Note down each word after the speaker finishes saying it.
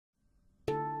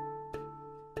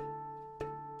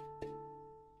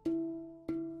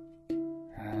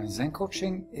Zen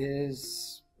coaching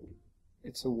it's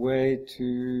a way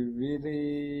to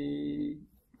really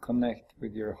connect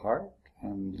with your heart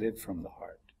and live from the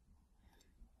heart.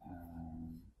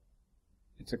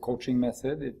 It's a coaching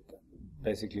method. It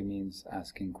basically means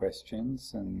asking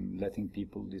questions and letting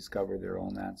people discover their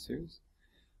own answers.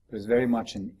 There's very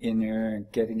much an inner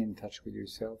getting in touch with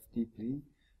yourself deeply,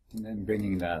 and then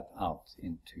bringing that out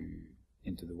into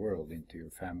the world, into your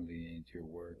family, into your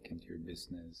work, into your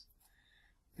business.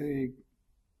 Really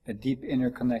a deep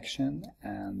inner connection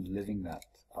and living that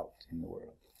out in the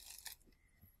world.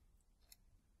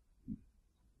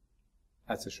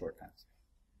 That's a short answer.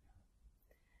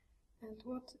 And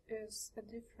what is the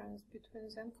difference between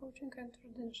Zen coaching and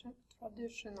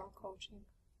traditional coaching?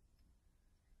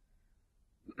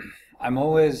 I'm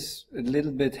always a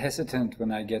little bit hesitant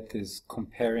when I get this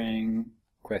comparing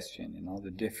question, the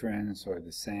difference or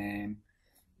the same.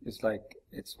 It's like,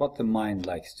 it's what the mind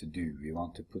likes to do. We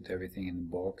want to put everything in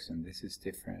a box, and this is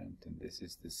different, and this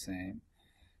is the same.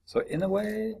 So in a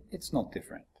way, it's not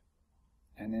different.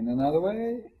 And in another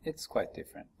way, it's quite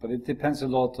different. But it depends a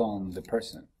lot on the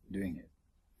person doing it.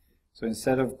 So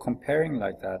instead of comparing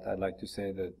like that, I'd like to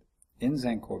say that in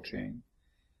Zen coaching,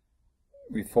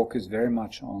 we focus very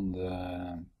much on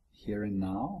the here and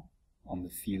now, on the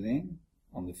feeling,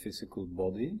 on the physical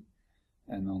body,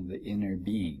 and on the inner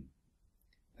being.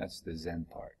 That's the Zen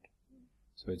part.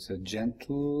 So it's a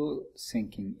gentle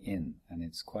sinking in, and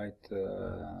it's quite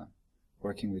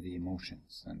working with the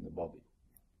emotions and the body.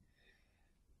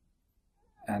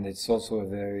 And it's also a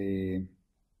very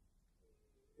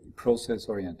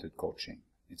process-oriented coaching.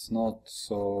 It's not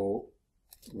so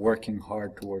working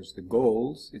hard towards the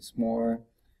goals, it's more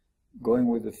going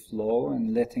with the flow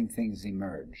and letting things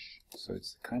emerge. So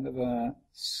it's kind of a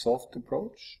soft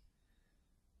approach,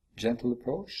 gentle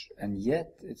approach, and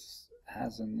yet it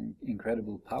has an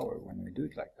incredible power when we do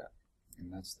it like that.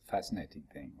 And that's the fascinating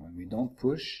thing. When we don't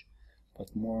push,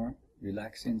 but more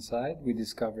relax inside, we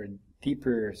discover a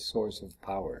deeper source of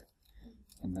power.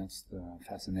 And that's the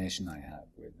fascination I have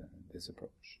with this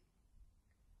approach.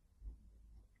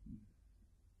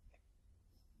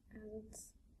 And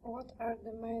what are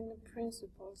the main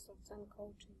principles of Zen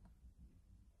coaching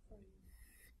for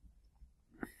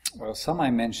you? Well, some I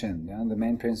mentioned, the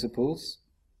main principles.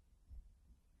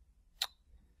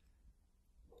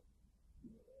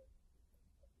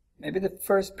 Maybe the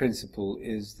first principle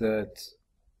is that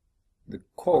the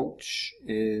coach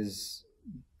is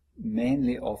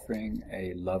mainly offering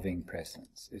a loving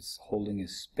presence. It's holding a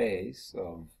space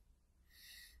of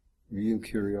real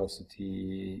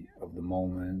curiosity of the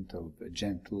moment, of a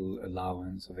gentle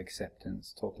allowance, of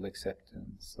acceptance, total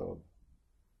acceptance, of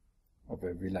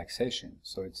a relaxation.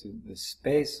 So it's the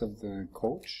space of the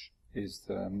coach is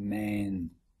the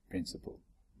main principle,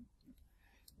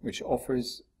 which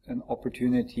offers an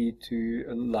opportunity to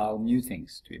allow new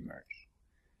things to emerge.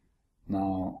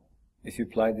 Now, if you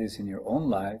apply this in your own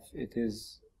life, it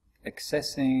is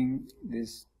accessing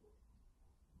this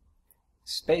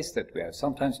space that we have.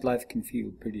 Sometimes life can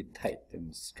feel pretty tight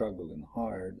and struggle and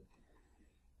hard,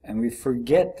 and we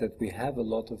forget that we have a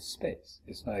lot of space.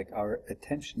 It's like our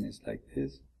attention is like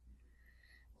this.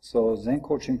 So Zen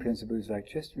coaching principle is like,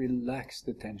 just relax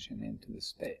the tension into the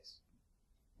space.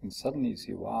 And suddenly you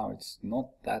see, wow, it's not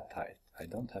that tight. I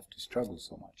don't have to struggle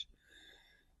so much.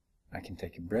 I can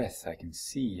take a breath, I can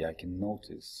see, I can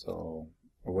notice. So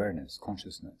awareness,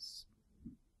 consciousness,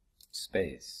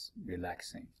 space,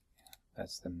 relaxing.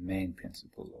 That's the main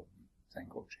principle of Zen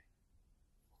coaching.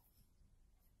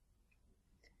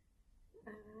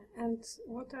 And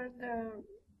what are the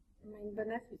main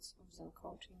benefits of Zen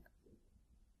coaching?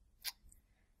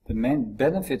 The main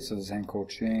benefits of Zen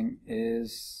coaching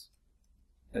is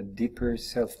a deeper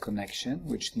self-connection,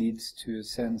 which leads to a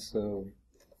sense of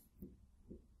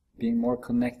being more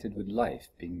connected with life,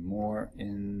 being more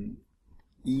in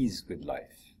ease with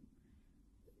life,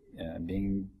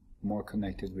 being more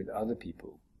connected with other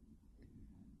people,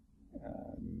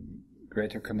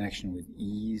 greater connection with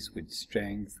ease, with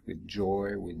strength, with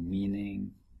joy, with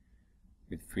meaning,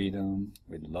 with freedom,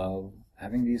 with love,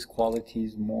 having these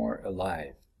qualities more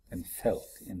alive and felt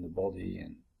in the body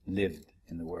and lived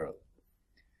in the world.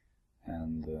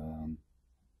 And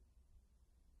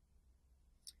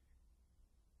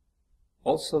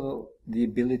also the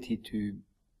ability to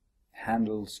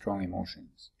handle strong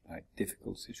emotions, like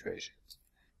difficult situations.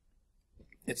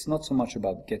 It's not so much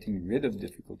about getting rid of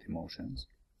difficult emotions,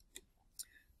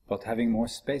 but having more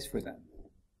space for them,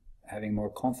 having more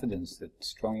confidence that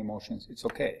strong emotions, it's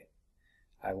okay.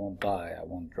 I won't die, I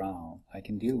won't drown, I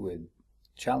can deal with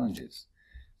challenges.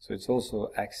 So it's also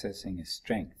accessing a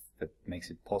strength that makes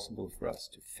it possible for us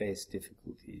to face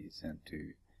difficulties and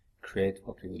to create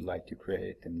what we would like to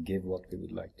create and give what we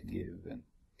would like to give and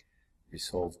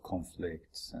resolve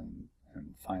conflicts and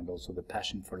find also the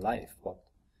passion for life.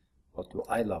 What do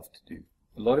I love to do?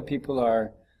 A lot of people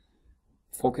are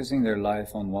focusing their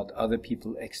life on what other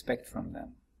people expect from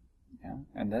them. Yeah?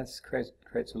 And that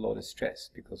creates a lot of stress,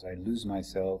 because I lose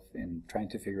myself in trying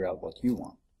to figure out what you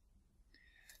want.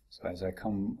 So as I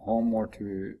come home more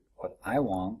to what I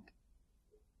want,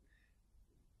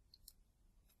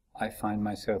 I find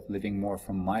myself living more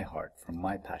from my heart, from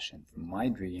my passion, from my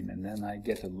dream, and then I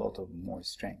get a lot of more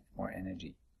strength, more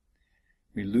energy.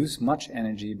 We lose much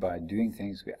energy by doing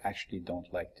things we actually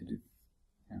don't like to do.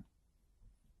 Yeah?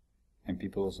 And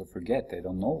people also forget they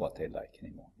don't know what they like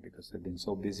anymore, because they've been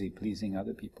so busy pleasing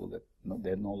other people that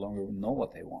they no longer know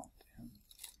what they want. Yeah?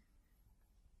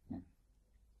 Yeah.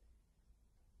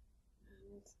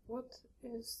 And what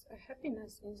is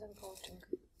happiness in Zen coaching?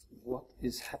 What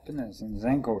is happiness in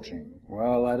Zen coaching?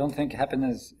 Well, I don't think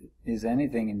happiness is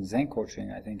anything in Zen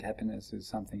coaching. I think happiness is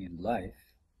something in life.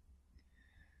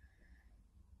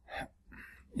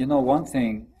 You know, one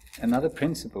thing, another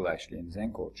principle actually in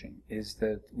Zen coaching is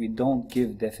that we don't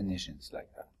give definitions like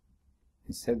that.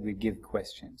 Instead, we give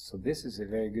questions. So this is a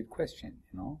very good question,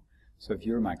 you know. So if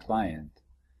you're my client,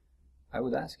 I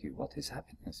would ask you, what is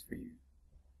happiness for you?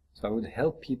 So I would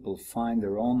help people find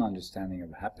their own understanding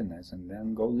of happiness and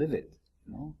then go live it,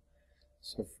 you know.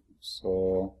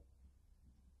 So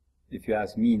if you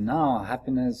ask me now,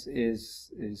 happiness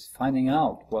is finding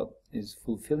out what is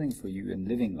fulfilling for you and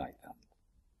living like that.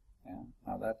 Yeah?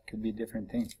 Now that could be different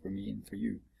things for me and for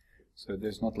you. So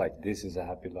there's not like this is a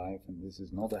happy life and this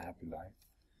is not a happy life.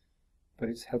 But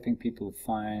it's helping people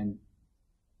find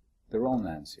their own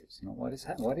answers. You know, what is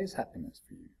happiness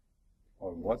for you?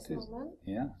 Or what is,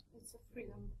 yeah. It's a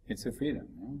freedom. It's a freedom,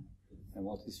 yeah. And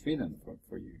what is freedom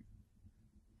for you?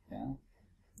 Yeah.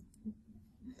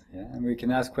 Yeah, and we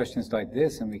can ask questions like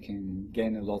this and we can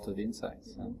gain a lot of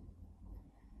insights. Huh?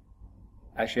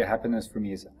 Actually, happiness for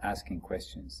me is asking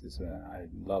questions. I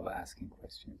love asking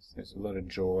questions. There's a lot of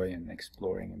joy in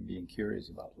exploring and being curious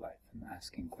about life and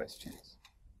asking questions.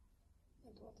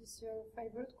 And what is your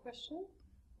favorite question?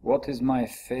 What is my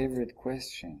favorite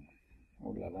question?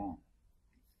 Oh la la.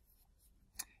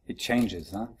 It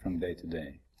changes, huh, from day to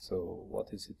day. So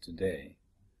what is it today?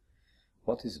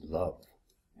 What is love?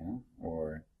 Yeah?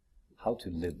 Or how to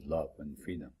live love and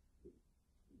freedom?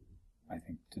 I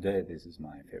think today this is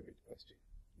my favorite question.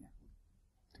 Yeah.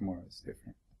 Tomorrow it's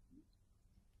different.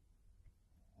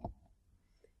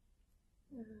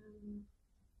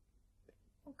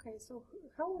 Okay, so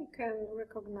how we can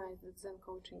recognize that Zen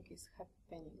coaching is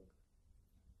happening?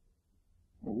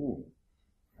 Ooh.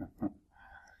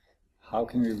 How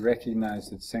can we recognize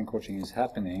that Zen coaching is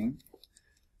happening?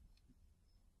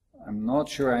 I'm not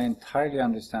sure I entirely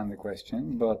understand the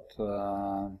question, but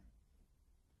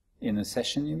in a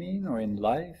session you mean, or in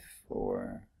life,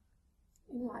 or?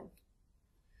 In life.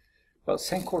 Well,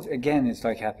 Zen coaching, again, it's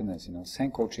like happiness, you know.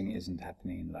 Zen coaching isn't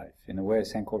happening in life. In a way,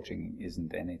 Zen coaching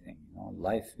isn't anything, you know.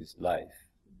 Life is life.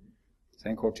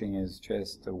 Zen coaching is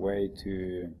just a way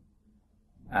to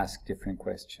ask different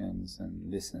questions and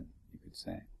listen, you could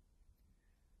say.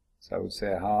 So I would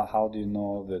say, how do you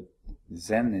know that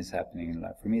Zen is happening in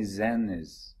life? For me, Zen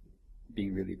is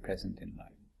being really present in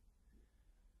life.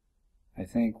 I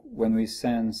think when we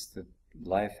sense that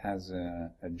life has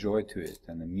a joy to it,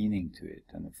 and a meaning to it,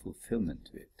 and a fulfillment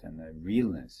to it, and a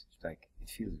realness, it's like it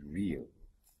feels real.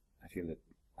 I feel that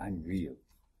I'm real.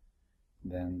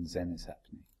 Then Zen is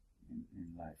happening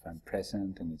in life. I'm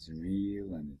present, and it's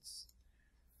real, and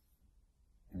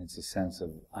it's a sense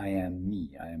of I am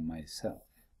me, I am myself.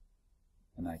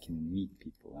 And I can meet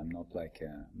people. I'm not like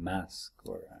a mask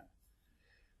or a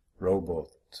robot,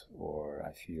 or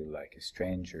I feel like a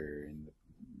stranger in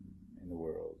the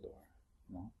world, or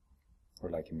you know, or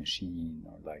like a machine,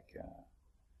 or like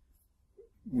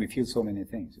we feel so many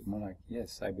things. It's more like,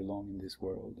 yes, I belong in this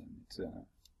world, and it's a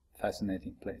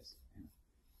fascinating place.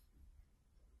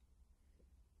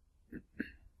 Yeah.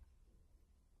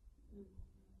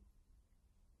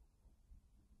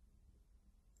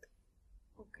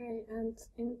 Okay, and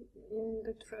in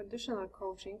the traditional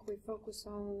coaching, we focus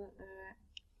on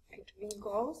achieving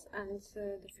goals and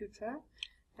the future.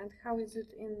 And how is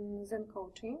it in Zen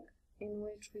coaching, in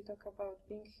which we talk about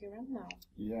being here and now?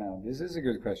 Yeah, this is a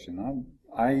good question.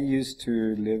 I used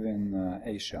to live in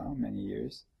Asia many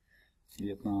years.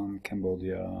 Vietnam,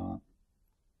 Cambodia,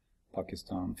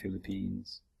 Pakistan,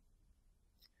 Philippines.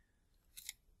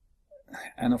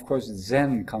 And of course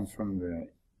Zen comes from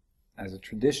as a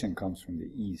tradition, comes from the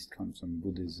East, comes from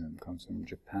Buddhism, comes from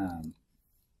Japan.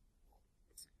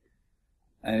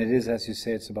 And it is, as you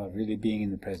say, it's about really being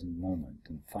in the present moment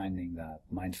and finding that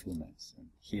mindfulness, and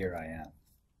here I am.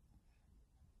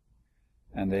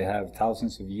 And they have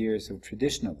thousands of years of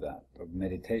tradition of that, of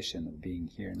meditation, of being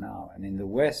here now. And in the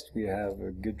West we have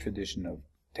a good tradition of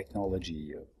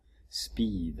technology, of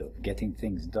speed, of getting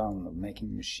things done, of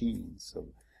making machines, of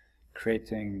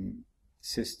creating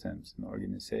systems and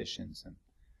organizations.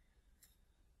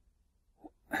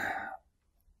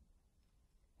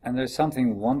 And there's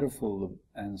something wonderful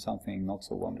and something not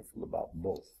so wonderful about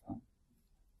both. Huh?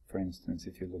 For instance,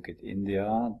 if you look at India,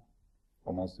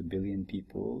 almost 1 billion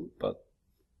people, but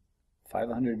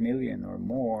 500 million or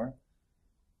more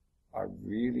are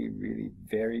really, really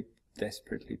very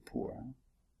desperately poor. Huh?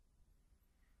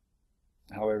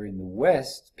 However, in the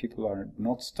West, people are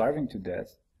not starving to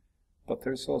death, but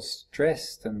they're so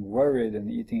stressed and worried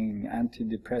and eating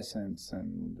antidepressants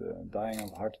and dying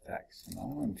of heart attacks, you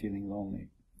know, and feeling lonely.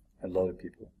 A lot of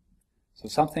people. So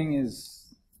something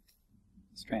is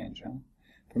strange. Huh?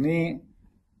 For me,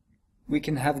 we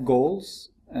can have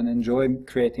goals and enjoy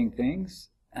creating things,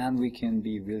 and we can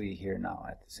be really here now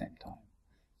at the same time.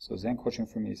 So Zen coaching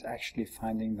for me is actually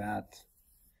finding that,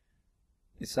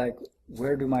 it's like,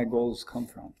 where do my goals come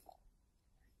from?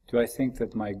 Do I think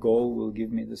that my goal will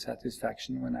give me the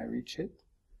satisfaction when I reach it?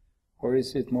 Or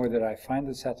is it more that I find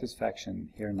the satisfaction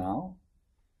here now,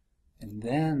 and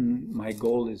then my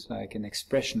goal is like an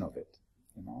expression of it?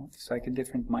 You know, it's like a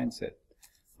different mindset.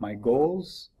 My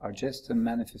goals are just a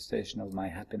manifestation of my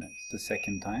happiness. The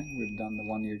second time we've done the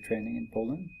 1-year training in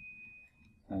Poland.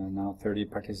 Now 30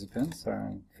 participants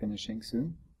are finishing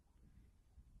soon.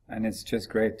 And it's just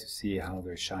great to see how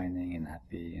they're shining and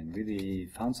happy and really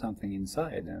found something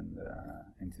inside and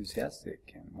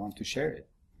enthusiastic and want to share it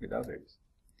with others.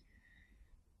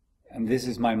 And this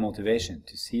is my motivation,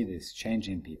 to see this change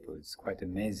in people. It's quite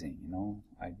amazing, you know.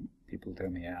 People tell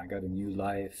me, I got a new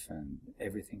life and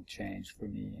everything changed for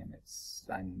me, and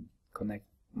I connect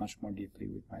much more deeply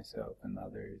with myself and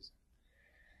others.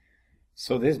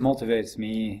 So this motivates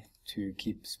me to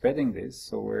keep spreading this.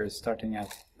 So we're starting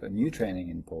out a new training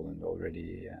in Poland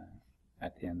already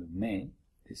at the end of May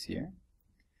this year.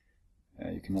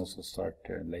 You can also start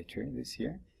later this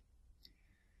year.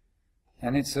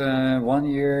 And it's a 1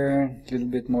 year, a little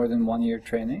bit more than 1 year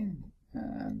training,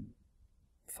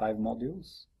 5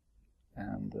 modules,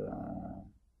 and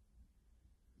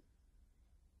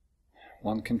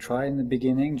one can try in the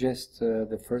beginning just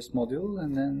the first module,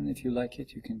 and then if you like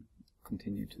it, you can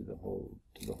continue to the whole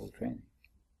training.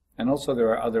 And also there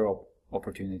are other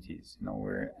opportunities. You know,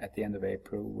 we're at the end of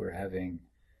April.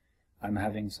 I'm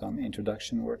having some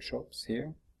introduction workshops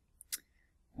here,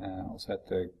 also at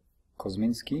the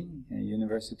Kosminski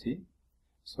University.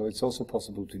 So it's also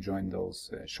possible to join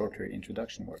those shorter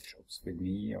introduction workshops with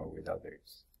me or with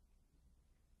others,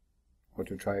 or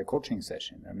to try a coaching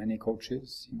session. There are many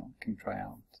coaches, you know, can try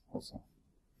out also.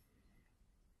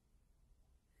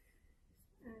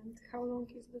 And how long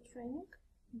is the training?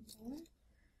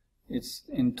 It's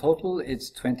in total it's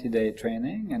 20-day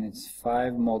training, and it's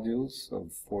 5 modules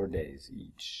of 4 days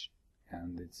each,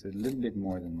 and it's a little bit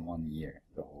more than 1 year,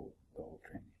 the whole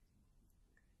training.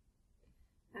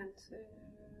 And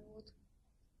what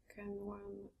can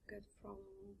one get from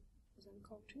Zen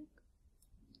coaching?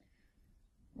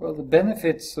 Well, the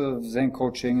benefits of Zen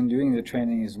coaching and doing the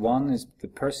training is, one is the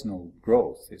personal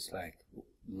growth. It's like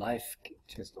life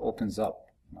just opens up.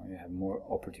 You know, you have more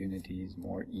opportunities,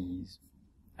 more ease,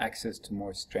 access to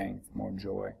more strength, more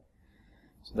joy.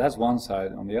 So that's one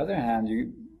side. On the other hand,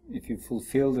 if you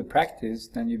fulfill the practice,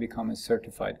 then you become a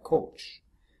certified coach.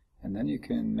 And then you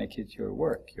can make it your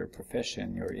work, your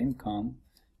profession, your income.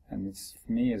 And it's,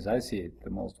 for me, as I see it,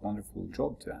 the most wonderful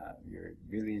job to have. You're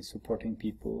really supporting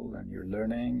people, and you're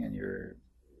learning, and you're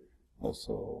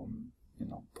also, you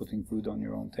know, putting food on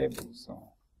your own table.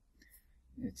 So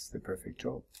it's the perfect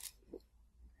job.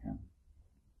 Yeah.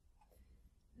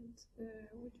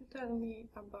 And would you tell me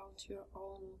about your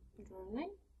own journey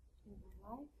in your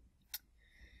life?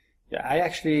 Yeah, I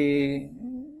actually,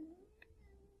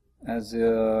 as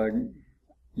a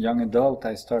young adult,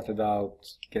 I started out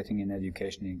getting an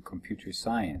education in computer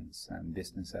science and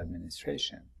business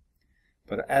administration.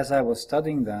 But as I was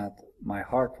studying that, my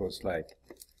heart was like,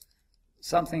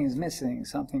 something is missing,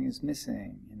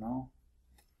 you know.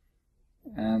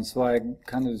 And so I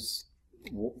kind of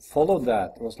followed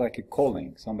that. It was like a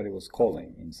calling. Somebody was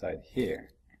calling inside here.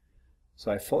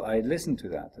 So I listened to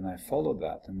that, and I followed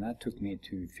that, and that took me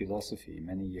to philosophy,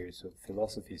 many years of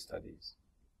philosophy studies.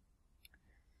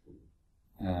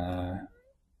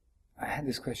 I had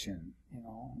this question, you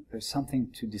know, there's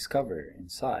something to discover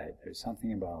inside. There's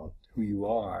something about who you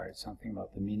are, something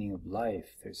about the meaning of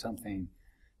life. There's something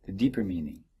the deeper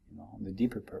meaning, you know, the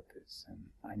deeper purpose. And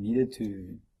I needed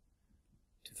to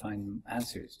find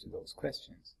answers to those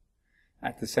questions.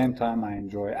 At the same time, I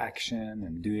enjoy action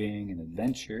and doing and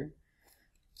adventure.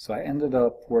 So I ended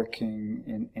up working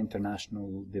in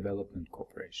international development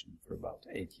cooperation for about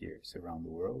 8 years around the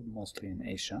world, mostly in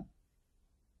Asia,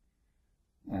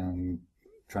 and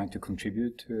trying to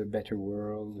contribute to a better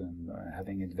world and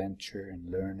having adventure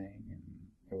and learning, and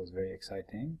it was very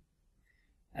exciting.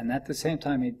 And at the same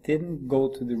time, it didn't go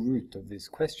to the root of this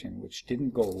question, which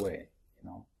didn't go away, you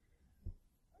know.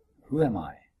 Who am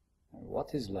I?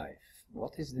 What is life?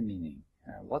 What is the meaning?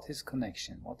 What is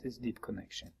connection? What is deep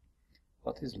connection?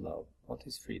 What is love? What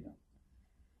is freedom?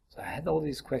 So I had all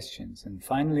these questions, and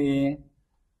finally,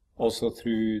 also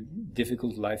through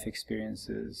difficult life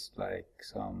experiences, like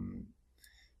some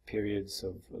periods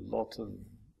of a lot of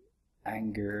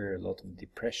anger, a lot of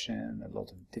depression, a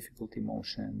lot of difficult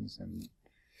emotions, and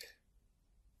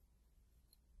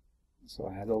so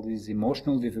I had all these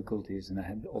emotional difficulties, and I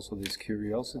had also this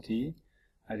curiosity.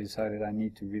 I decided I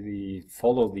need to really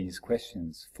follow these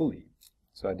questions fully.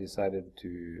 So I decided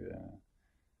to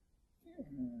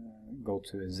go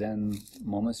to a Zen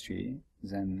monastery,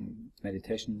 Zen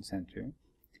meditation center.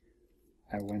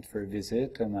 I went for a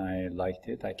visit and I liked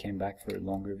it. I came back for a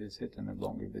longer visit and a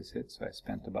longer visit. So I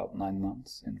spent about 9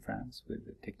 months in France with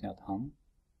the Thich Nhat Hanh.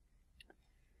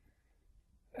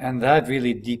 And that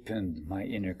really deepened my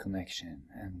inner connection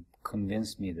and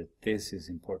convinced me that this is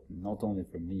important, not only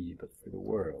for me, but for the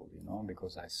world, you know,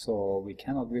 because I saw we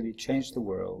cannot really change the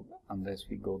world unless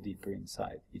we go deeper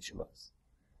inside, each of us.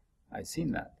 I've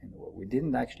seen that in the world. We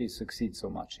didn't actually succeed so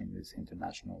much in this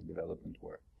international development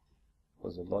work. It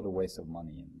was a lot of waste of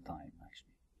money and time,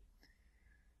 actually.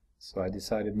 So I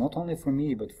decided not only for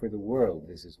me, but for the world,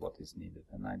 this is what is needed.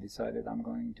 And I decided I'm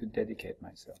going to dedicate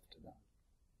myself to that.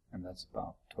 And that's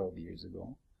about 12 years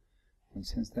ago. And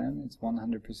since then, it's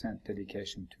 100%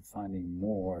 dedication to finding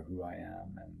more who I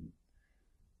am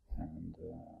and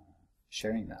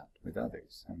sharing that with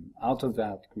others. And out of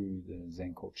that grew the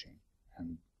Zen Coaching.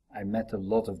 And I met a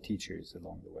lot of teachers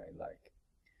along the way, like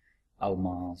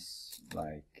Almas,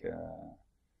 like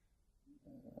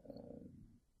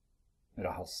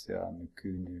Rahasya,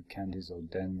 Mukunu, Candice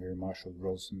O'Denver, Marshall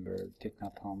Rosenberg, Thich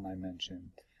Nhat Hanh I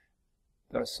mentioned.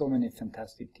 There are so many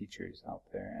fantastic teachers out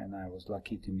there, and I was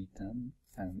lucky to meet them.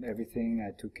 And everything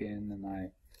I took in and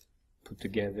I put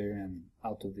together, and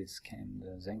out of this came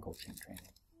the Zen Coaching training.